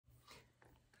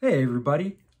Hey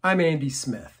everybody, I'm Andy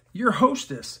Smith, your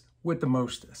hostess with the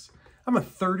mostest. I'm a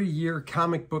 30-year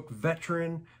comic book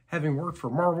veteran, having worked for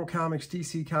Marvel Comics,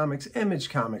 DC Comics, Image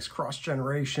Comics, Cross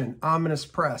Generation, Ominous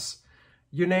Press.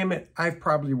 You name it, I've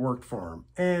probably worked for them.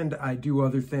 And I do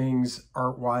other things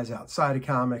art-wise outside of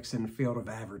comics in the field of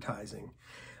advertising.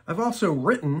 I've also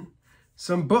written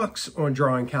some books on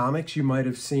drawing comics you might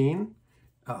have seen.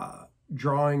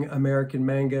 Drawing American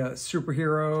manga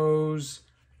superheroes,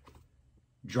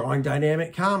 Drawing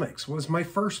Dynamic Comics was my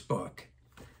first book.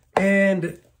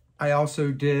 And I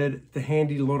also did the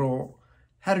handy little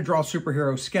How to Draw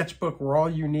Superhero sketchbook where all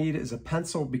you need is a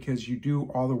pencil because you do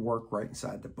all the work right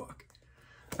inside the book.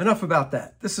 Enough about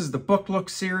that. This is the Book Look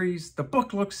series. The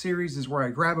Book Look series is where I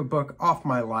grab a book off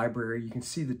my library. You can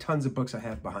see the tons of books I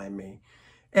have behind me.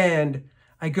 And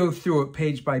I go through it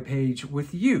page by page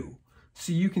with you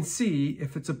so you can see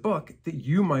if it's a book that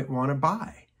you might want to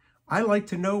buy. I like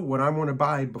to know what I want to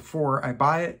buy before I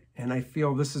buy it, and I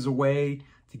feel this is a way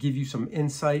to give you some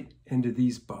insight into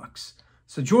these books.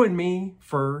 So join me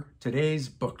for today's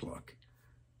book look.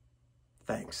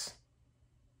 Thanks.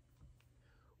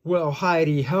 Well,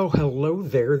 Heidi-ho, hello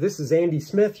there. This is Andy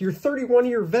Smith, your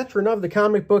 31-year veteran of the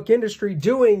comic book industry,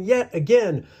 doing yet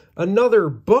again another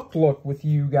book look with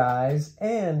you guys.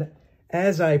 And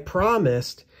as I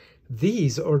promised,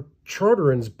 these are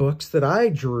children's books that I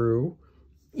drew.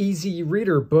 Easy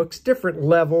reader books, different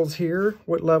levels here.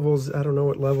 What levels? I don't know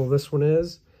what level this one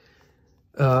is.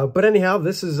 But anyhow,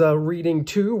 this is reading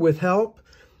 2 with help.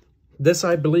 This,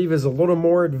 I believe, is a little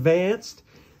more advanced.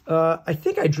 I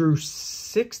think I drew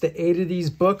 6 to 8 of these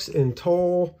books in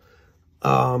total.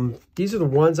 These are the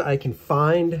ones I can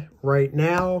find right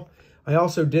now. I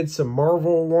also did some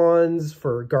Marvel ones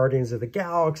for Guardians of the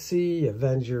Galaxy,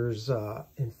 Avengers,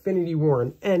 Infinity War,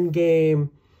 and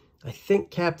Endgame. I think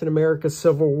Captain America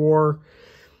Civil War.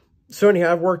 So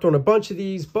anyhow, I've worked on a bunch of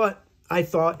these, but I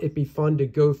thought it'd be fun to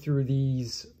go through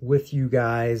these with you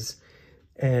guys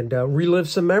and relive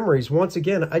some memories. Once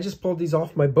again, I just pulled these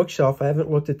off my bookshelf. I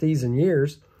haven't looked at these in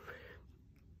years.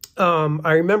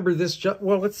 I remember this,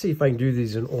 well, let's see if I can do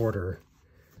these in order.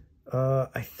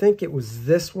 I think it was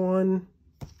this one,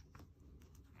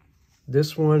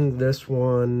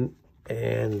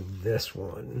 and this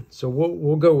one. So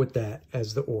we'll go with that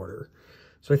as the order.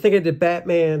 So I think I did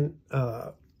Batman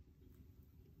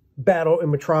Battle in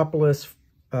Metropolis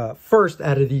first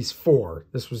out of these 4.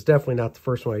 This was definitely not the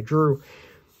first one I drew.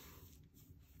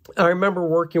 I remember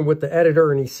working with the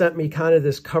editor, and he sent me kind of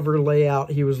this cover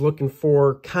layout he was looking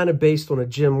for, kind of based on a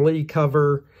Jim Lee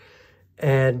cover.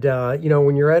 And, you know,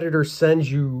 when your editor sends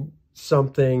you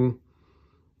something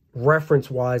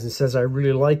reference-wise and says, I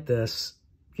really like this,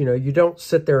 you know, you don't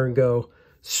sit there and go,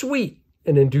 sweet,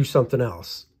 and then do something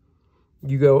else.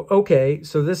 You go, okay,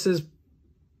 so this is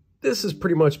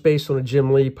pretty much based on a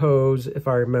Jim Lee pose, if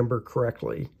I remember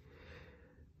correctly.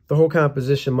 The whole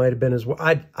composition might have been as well.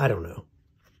 I don't know.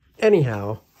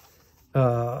 Anyhow,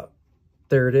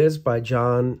 there it is by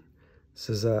John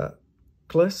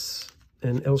Cieslikis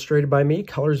and illustrated by me.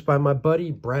 Colors by my buddy,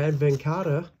 Brad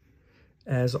Venkata.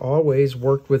 As always,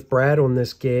 worked with Brad on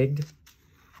this gig.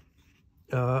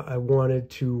 I wanted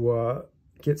to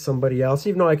get somebody else,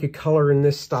 even though I could color in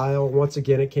this style. Once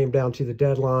again, it came down to the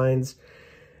deadlines.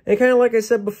 And kind of like I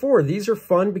said before, these are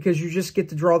fun because you just get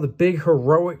to draw the big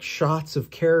heroic shots of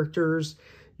characters.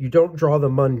 You don't draw the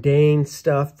mundane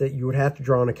stuff that you would have to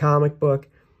draw in a comic book.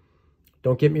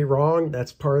 Don't get me wrong,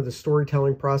 that's part of the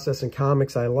storytelling process in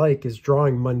comics I like, is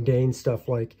drawing mundane stuff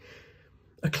like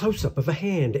a close-up of a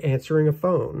hand answering a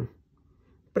phone.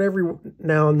 But every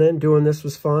now and then doing this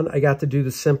was fun. I got to do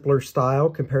the simpler style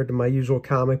compared to my usual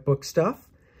comic book stuff.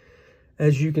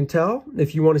 As you can tell,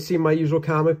 if you want to see my usual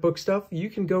comic book stuff, you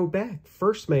can go back.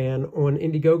 First Man on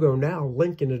Indiegogo now,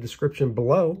 link in the description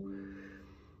below.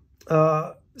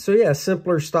 So yeah,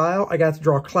 simpler style. I got to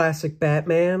draw classic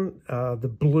Batman, the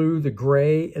blue, the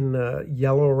gray, and the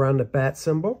yellow around the bat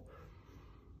symbol.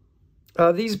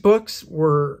 These books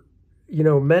were, you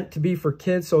know, meant to be for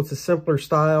kids, so it's a simpler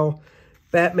style.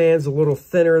 Batman's a little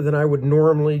thinner than I would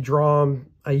normally draw him.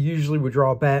 I usually would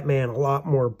draw Batman a lot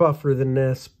more buffer than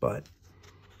this, but,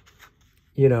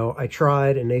 you know, I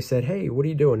tried and they said, hey, what are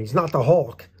you doing? He's not the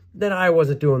Hulk. Then I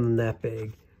wasn't doing them that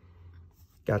big.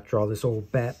 Got to draw this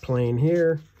old bat plane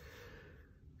here.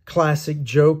 Classic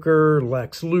Joker,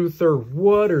 Lex Luthor.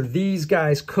 What are these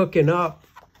guys cooking up?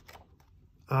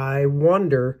 I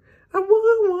wonder. I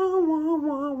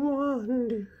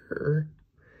wonder.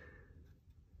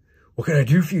 What can I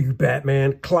do for you,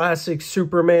 Batman? Classic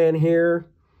Superman here.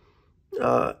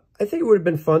 I think it would have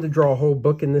been fun to draw a whole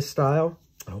book in this style.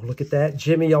 Oh, look at that.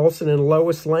 Jimmy Olsen and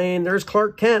Lois Lane. There's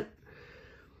Clark Kent.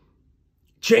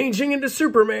 changing into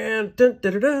Superman. Dun,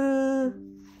 dun, dun, dun.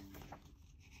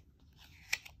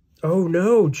 Oh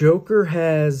no, Joker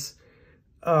has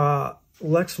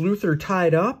Lex Luthor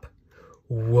tied up?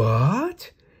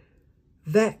 What?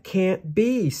 That can't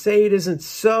be. Say it isn't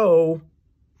so.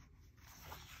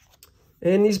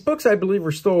 And these books, I believe,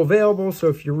 are still available. So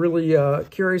if you're really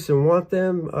curious and want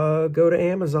them, go to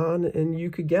Amazon and you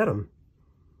could get them.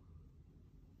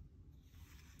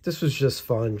 This was just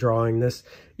fun drawing this.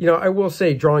 You know, I will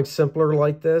say drawing simpler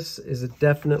like this is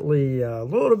definitely a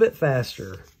little bit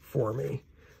faster for me.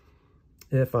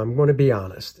 If I'm going to be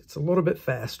honest, it's a little bit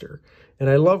faster. And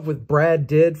I love what Brad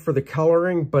did for the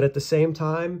coloring, but at the same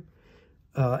time,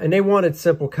 and they wanted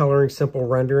simple coloring, simple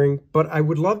rendering, but I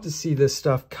would love to see this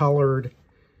stuff colored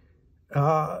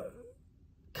today.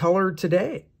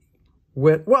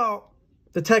 Well,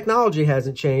 the technology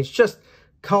hasn't changed, just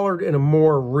colored in a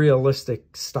more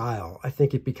realistic style. I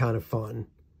think it'd be kind of fun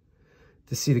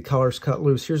to see the colors cut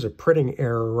loose. Here's a printing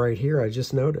error right here. I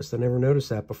just noticed. I never noticed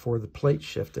that before the plate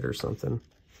shifted or something.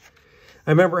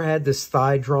 I remember I had this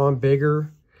thigh drawn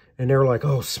bigger, and they were like,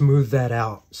 oh, smooth that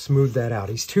out. Smooth that out.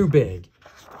 He's too big.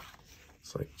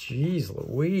 It's like, geez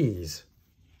Louise.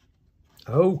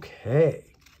 Okay.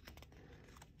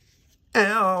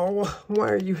 Ow. Why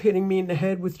are you hitting me in the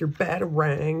head with your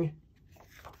batarang?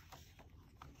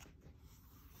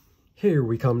 Here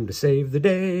we come to save the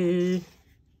day.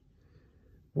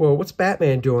 Whoa, what's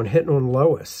Batman doing hitting on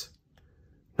Lois?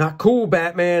 Not cool,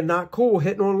 Batman. Not cool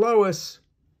hitting on Lois.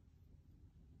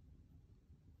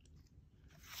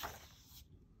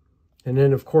 And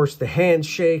then, of course, the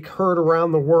handshake heard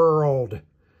around the world.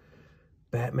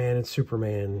 Batman and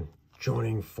Superman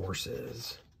joining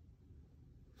forces.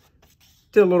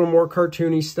 Did a little more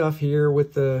cartoony stuff here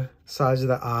with the size of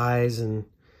the eyes and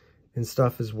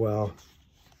stuff as well.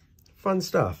 Fun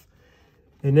stuff.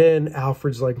 And then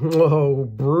Alfred's like, oh,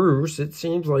 Bruce, it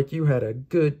seems like you had a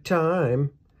good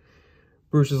time.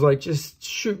 Bruce is like, just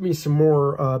shoot me some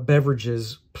more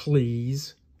beverages,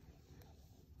 please.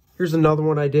 Here's another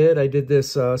one I did. I did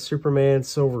this Superman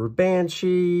Silver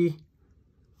Banshee.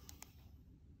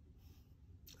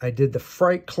 I did the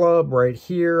Fright Club right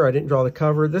here. I didn't draw the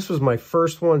cover. This was my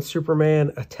first one,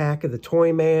 Superman Attack of the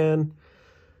Toyman.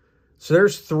 So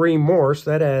there's 3 more,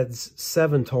 so that adds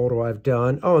 7 total I've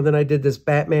done. Oh, and then I did this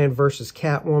Batman versus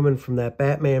Catwoman from that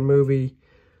Batman movie.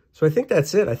 So I think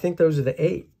that's it. I think those are the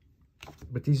 8,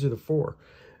 but these are the 4.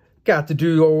 Got to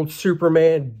do old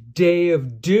Superman Day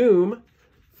of Doom,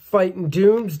 fighting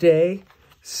Doomsday,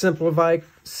 simplified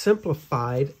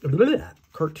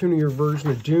cartoonier version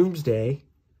of Doomsday.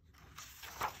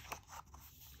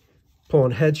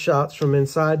 Pulling headshots from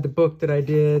inside the book that I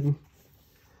did.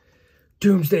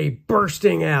 Doomsday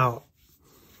bursting out.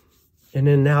 And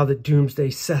then now that Doomsday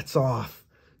sets off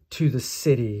to the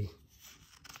city.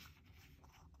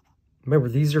 Remember,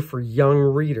 these are for young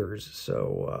readers,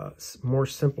 so more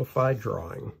simplified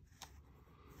drawing.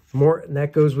 And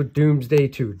that goes with Doomsday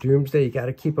too. Doomsday, you got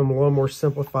to keep them a little more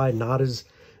simplified, not as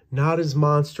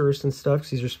monstrous and stuff,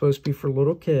 because these are supposed to be for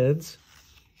little kids.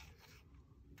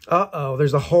 Uh-oh,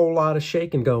 there's a whole lot of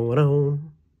shaking going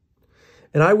on.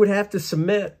 And I would have to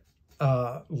submit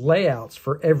layouts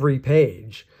for every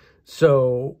page.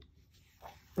 So,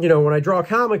 you know, when I draw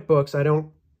comic books, I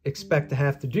don't expect to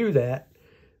have to do that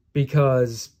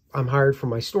because I'm hired for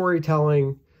my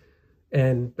storytelling,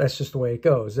 and that's just the way it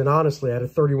goes. And honestly, out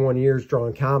of 31 years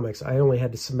drawing comics, I only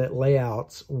had to submit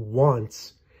layouts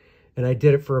once, and I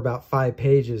did it for about 5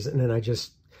 pages, and then I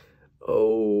just,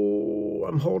 oh,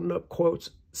 I'm holding up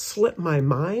quotes, slipped my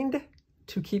mind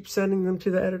to keep sending them to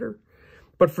the editor.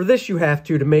 But for this, you have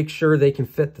to make sure they can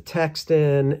fit the text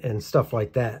in and stuff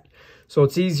like that. So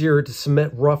it's easier to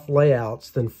submit rough layouts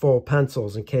than full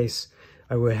pencils in case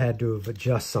I would have had to have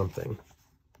adjust something.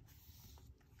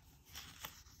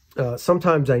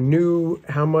 Sometimes I knew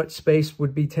how much space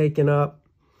would be taken up.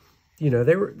 You know,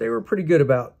 they were pretty good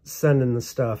about sending the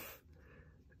stuff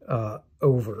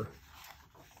over.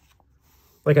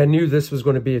 Like I knew this was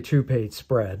going to be a 2-page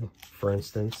spread, for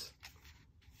instance.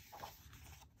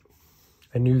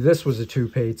 I knew this was a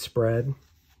 2-page spread.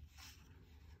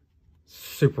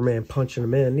 Superman punching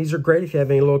them in. These are great if you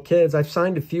have any little kids. I've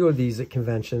signed a few of these at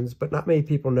conventions, but not many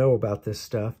people know about this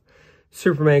stuff.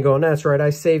 Superman going, that's right, I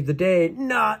saved the day.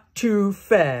 Not too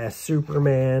fast,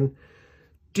 Superman.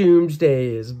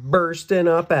 Doomsday is bursting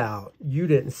up out. You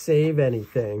didn't save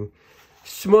anything.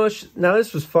 Smush. Now,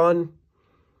 this was fun.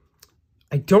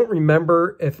 I don't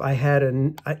remember if I had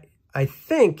I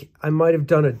think I might have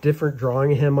done a different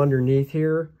drawing of him underneath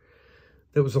here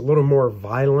that was a little more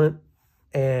violent.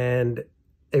 And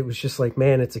it was just like,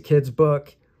 man, it's a kid's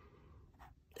book.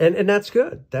 And that's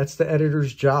good. That's the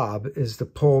editor's job, is to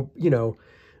pull, you know,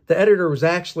 the editor was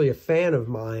actually a fan of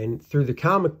mine through the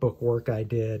comic book work I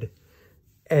did.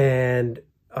 And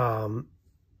I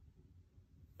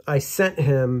sent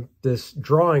him this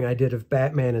drawing I did of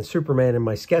Batman and Superman in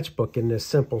my sketchbook in this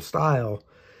simple style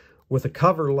with a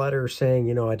cover letter saying,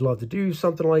 you know, I'd love to do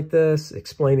something like this,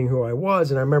 explaining who I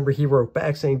was. And I remember he wrote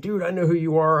back saying, dude, I know who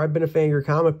you are. I've been a fan of your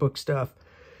comic book stuff.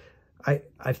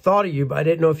 I thought of you, but I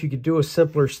didn't know if you could do a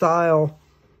simpler style.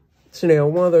 So, you know,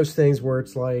 one of those things where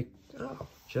it's like, oh,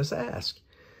 just ask.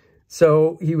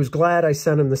 So he was glad I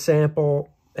sent him the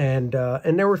sample. And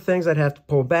there were things I'd have to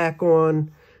pull back on.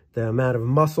 The amount of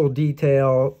muscle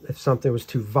detail. If something was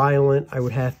too violent, I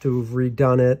would have to have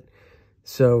redone it.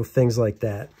 So things like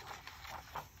that.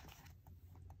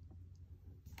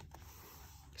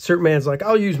 Superman's like,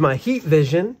 I'll use my heat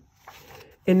vision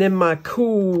and then my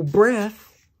cool breath.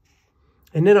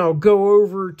 And then I'll go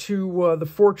over to the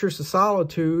Fortress of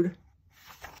Solitude,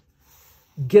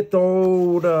 get the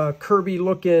old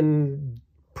Kirby-looking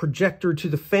projector to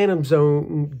the Phantom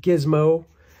Zone gizmo,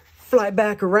 fly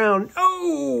back around.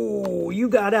 Oh, you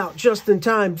got out just in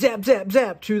time. Zap, zap,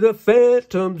 zap, to the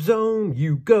Phantom Zone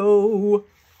you go.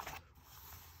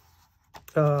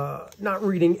 Not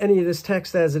reading any of this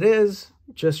text as it is,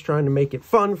 just trying to make it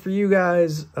fun for you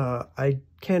guys. I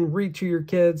can read to your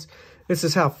kids. This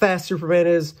is how fast Superman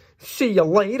is. See you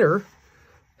later.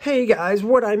 Hey guys,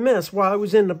 what'd I miss while I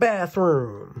was in the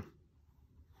bathroom?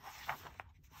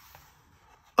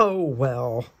 Oh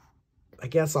well, I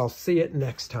guess I'll see it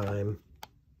next time.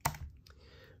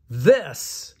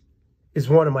 This is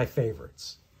one of my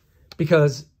favorites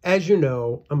because, as you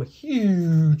know, I'm a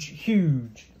huge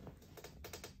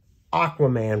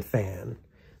Aquaman fan.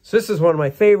 So this is one of my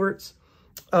favorites.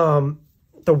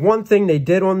 The one thing they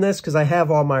did on this, because I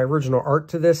have all my original art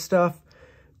to this stuff,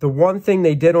 the one thing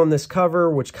they did on this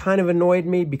cover, which kind of annoyed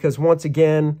me, because once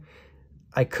again,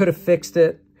 I could have fixed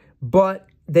it, but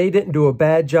they didn't do a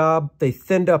bad job. They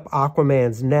thinned up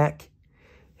Aquaman's neck.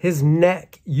 His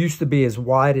neck used to be as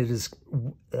wide as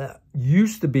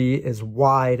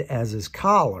his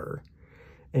collar,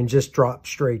 and just dropped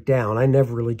straight down. I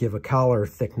never really give a collar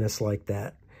thickness like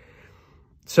that.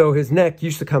 So his neck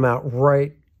used to come out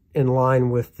right in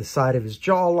line with the side of his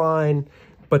jawline,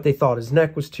 but they thought his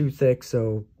neck was too thick,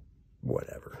 so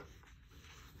whatever.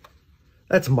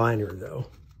 That's minor, though.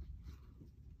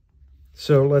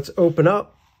 So let's open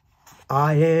up.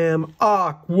 I am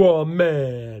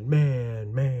Aquaman,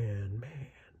 man.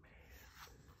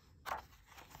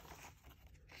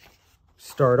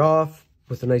 Start off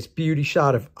with a nice beauty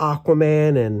shot of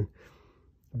Aquaman and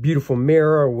beautiful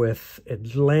mirror with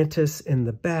Atlantis in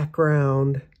the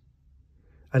background.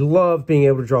 I love being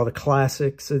able to draw the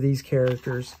classics of these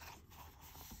characters.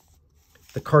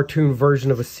 The cartoon version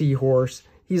of a seahorse.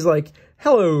 He's like,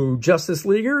 hello, Justice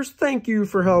Leaguers. Thank you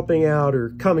for helping out or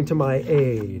coming to my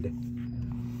aid.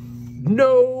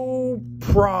 No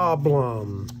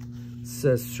problem,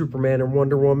 says Superman and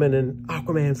Wonder Woman. And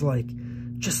Aquaman's like,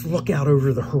 just look out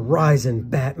over the horizon,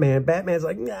 Batman. Batman's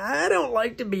like, nah, I don't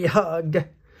like to be hugged. I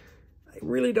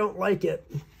really don't like it.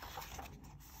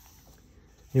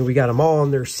 You know, we got them all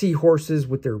on their seahorses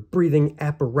with their breathing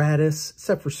apparatus,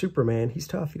 except for Superman. He's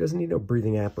tough. He doesn't need no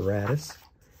breathing apparatus.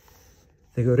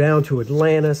 They go down to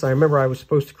Atlantis. I remember I was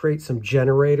supposed to create some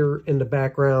generator in the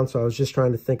background, so I was just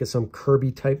trying to think of some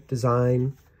Kirby-type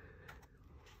design.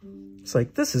 It's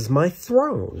like, this is my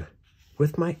throne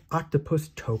with my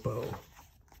octopus topo.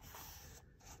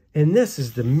 And this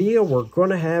is the meal we're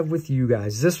going to have with you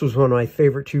guys. This was one of my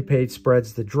favorite two-page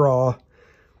spreads to draw.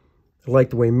 I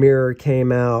like the way Mirror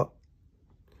came out.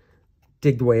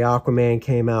 Dig the way Aquaman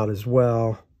came out as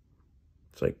well.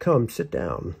 It's like, come, sit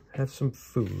down. Have some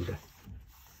food.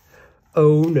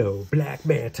 Oh no, Black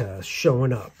Manta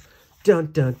showing up.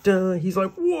 Dun, dun, dun. He's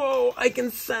like, whoa, I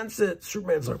can sense it.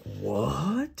 Superman's like,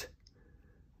 what?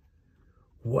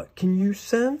 What can you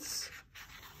sense?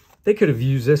 They could have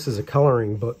used this as a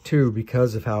coloring book too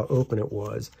because of how open it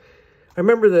was. I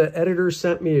remember the editor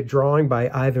sent me a drawing by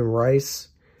Ivan Rice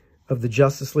of the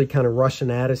Justice League kind of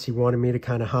rushing at us. He wanted me to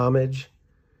kind of homage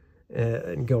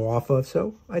and go off of,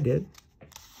 so I did.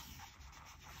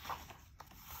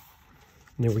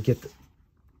 And then we get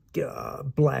the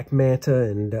Black Manta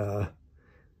and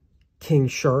King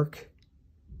Shark.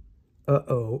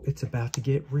 Uh-oh, it's about to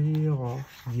get real,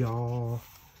 y'all.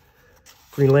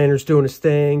 Green Lantern's doing his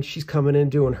thing. She's coming in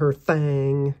doing her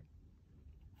thing.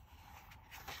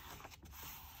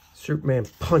 Superman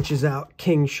punches out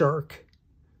King Shark.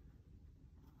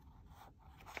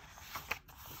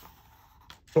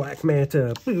 Black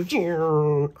Manta.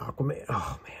 Aquaman.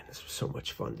 Oh, man, this was so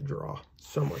much fun to draw.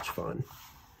 So much fun.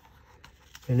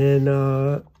 And then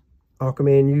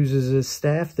Aquaman uses his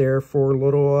staff there for a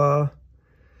little,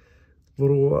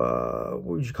 what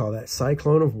would you call that?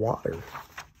 Cyclone of water.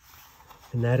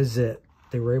 And that is it.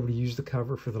 They were able to use the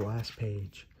cover for the last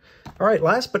page. All right,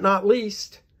 last but not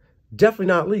least, definitely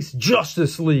not least,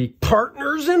 Justice League,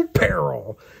 Partners in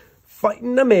Peril,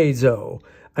 fighting Amazo.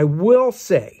 I will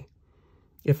say,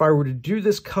 if I were to do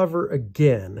this cover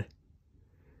again,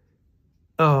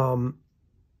 I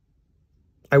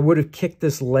would have kicked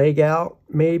this leg out,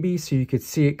 maybe, so you could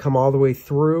see it come all the way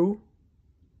through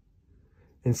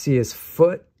and see his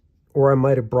foot, or I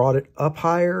might have brought it up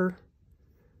higher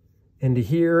into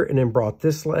here and then brought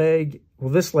this leg.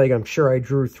 Well, this leg I'm sure I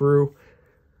drew through.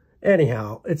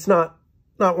 Anyhow, it's not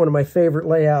one of my favorite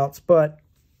layouts, but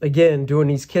again, doing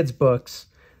these kids' books,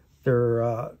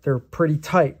 they're pretty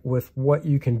tight with what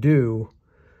you can do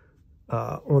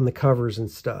on the covers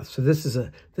and stuff. So this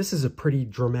is a pretty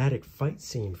dramatic fight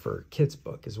scene for a kids'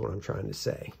 book, is what I'm trying to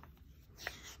say.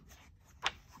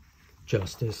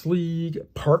 Justice League,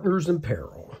 Partners in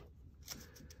Peril.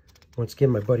 Once again,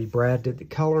 my buddy Brad did the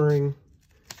coloring.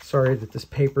 Sorry that this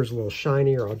paper's a little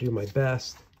shinier. I'll do my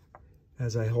best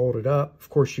as I hold it up. Of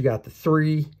course, you got the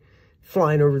 3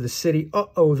 flying over the city.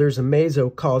 Uh-oh, there's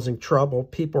Amazo causing trouble.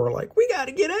 People are like, we got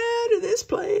to get out of this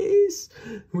place.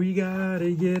 We got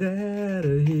to get out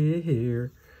of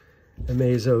here.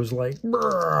 Amazo's like,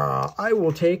 bruh, I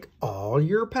will take all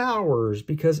your powers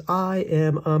because I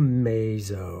am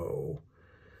Amazo.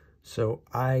 So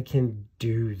I can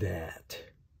do that.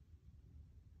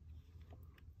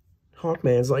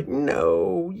 Hawkman's like,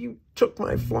 no, you took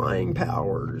my flying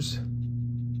powers.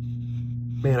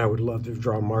 Man, I would love to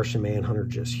draw Martian Manhunter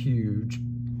just huge.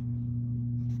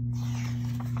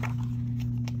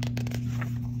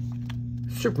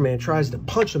 Superman tries to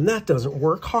punch him. That doesn't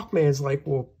work. Hawkman's like,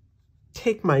 well,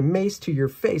 take my mace to your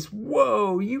face.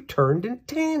 Whoa, you turned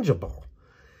intangible.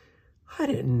 I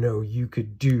didn't know you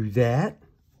could do that.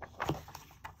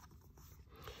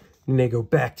 And they go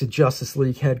back to Justice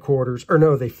League headquarters. Or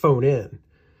no, they phone in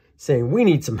saying, we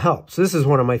need some help. So this is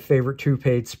one of my favorite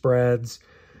 2-page spreads.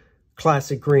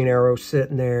 Classic Green Arrow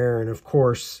sitting there. And of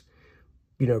course,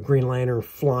 you know, Green Lantern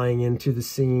flying into the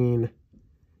scene.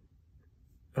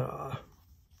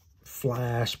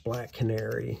 Flash, Black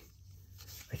Canary.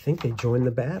 I think they joined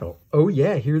the battle. Oh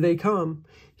yeah, here they come.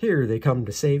 Here they come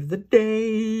to save the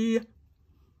day.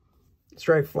 That's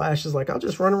right, Flash is like, I'll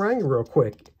just run around you real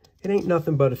quick. It ain't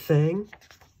nothing but a thing.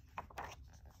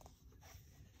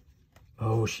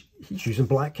 Oh, he's using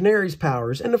Black Canary's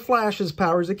powers and the Flash's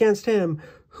powers against him.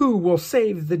 Who will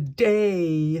save the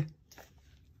day?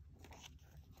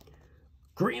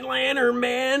 Green Lantern,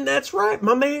 man. That's right.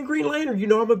 My man, Green Lantern. You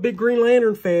know I'm a big Green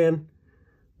Lantern fan.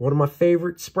 One of my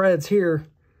favorite spreads here.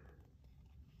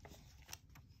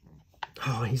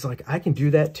 Oh, he's like, I can do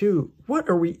that too. What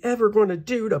are we ever going to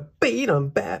do to beat him,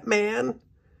 Batman?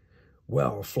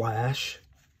 Well, Flash.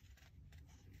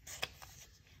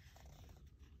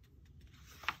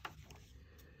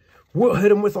 We'll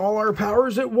hit him with all our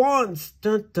powers at once.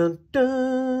 Dun, dun,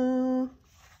 dun.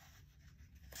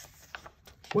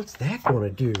 What's that going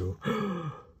to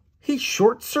do? He's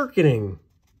short-circuiting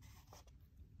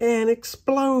and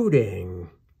exploding.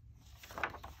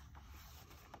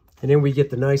 And then we get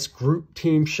the nice group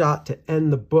team shot to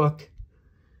end the book.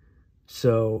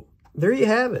 So there you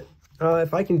have it.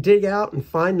 If I can dig out and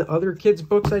find the other kids'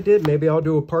 books I did, maybe I'll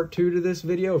do a part 2 to this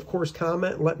video. Of course,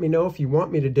 comment and let me know if you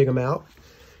want me to dig them out.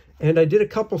 And I did a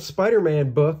couple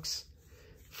Spider-Man books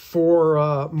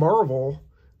for Marvel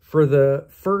for the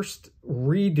first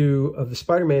redo of the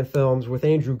Spider-Man films with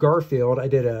Andrew Garfield. I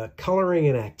did a coloring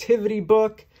and activity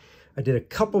book. I did a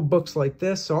couple books like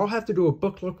this. So I'll have to do a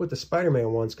book look with the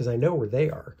Spider-Man ones because I know where they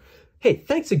are. Hey,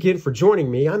 thanks again for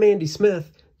joining me. I'm Andy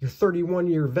Smith, your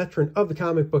 31-year veteran of the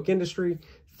comic book industry.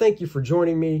 Thank you for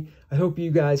joining me. I hope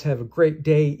you guys have a great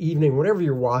day, evening, whenever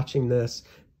you're watching this.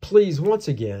 Please, once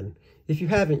again, if you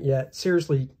haven't yet,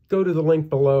 seriously, go to the link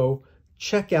below.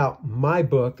 Check out my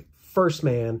book, First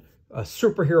Man, a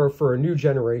superhero for a new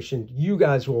generation. You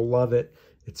guys will love it.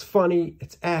 It's funny,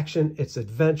 it's action, it's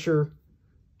adventure.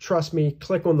 Trust me,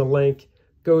 click on the link.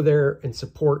 Go there and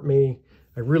support me.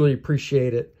 I really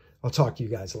appreciate it. I'll talk to you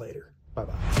guys later.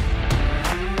 Bye-bye.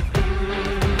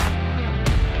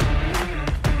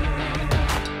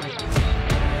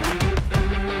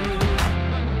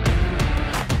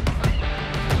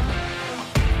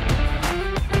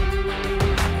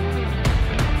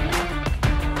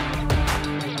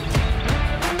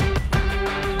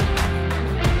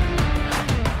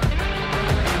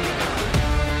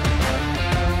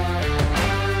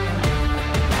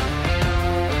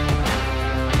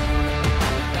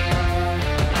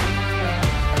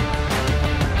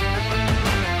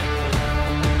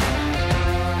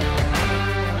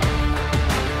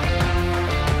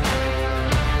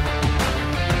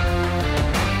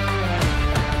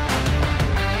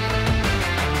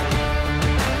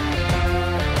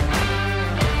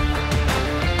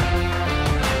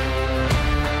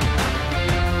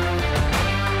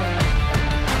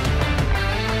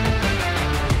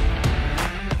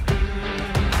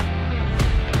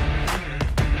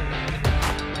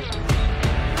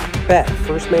 Bet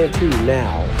First Man 2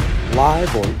 now,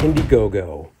 live on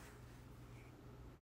Indiegogo.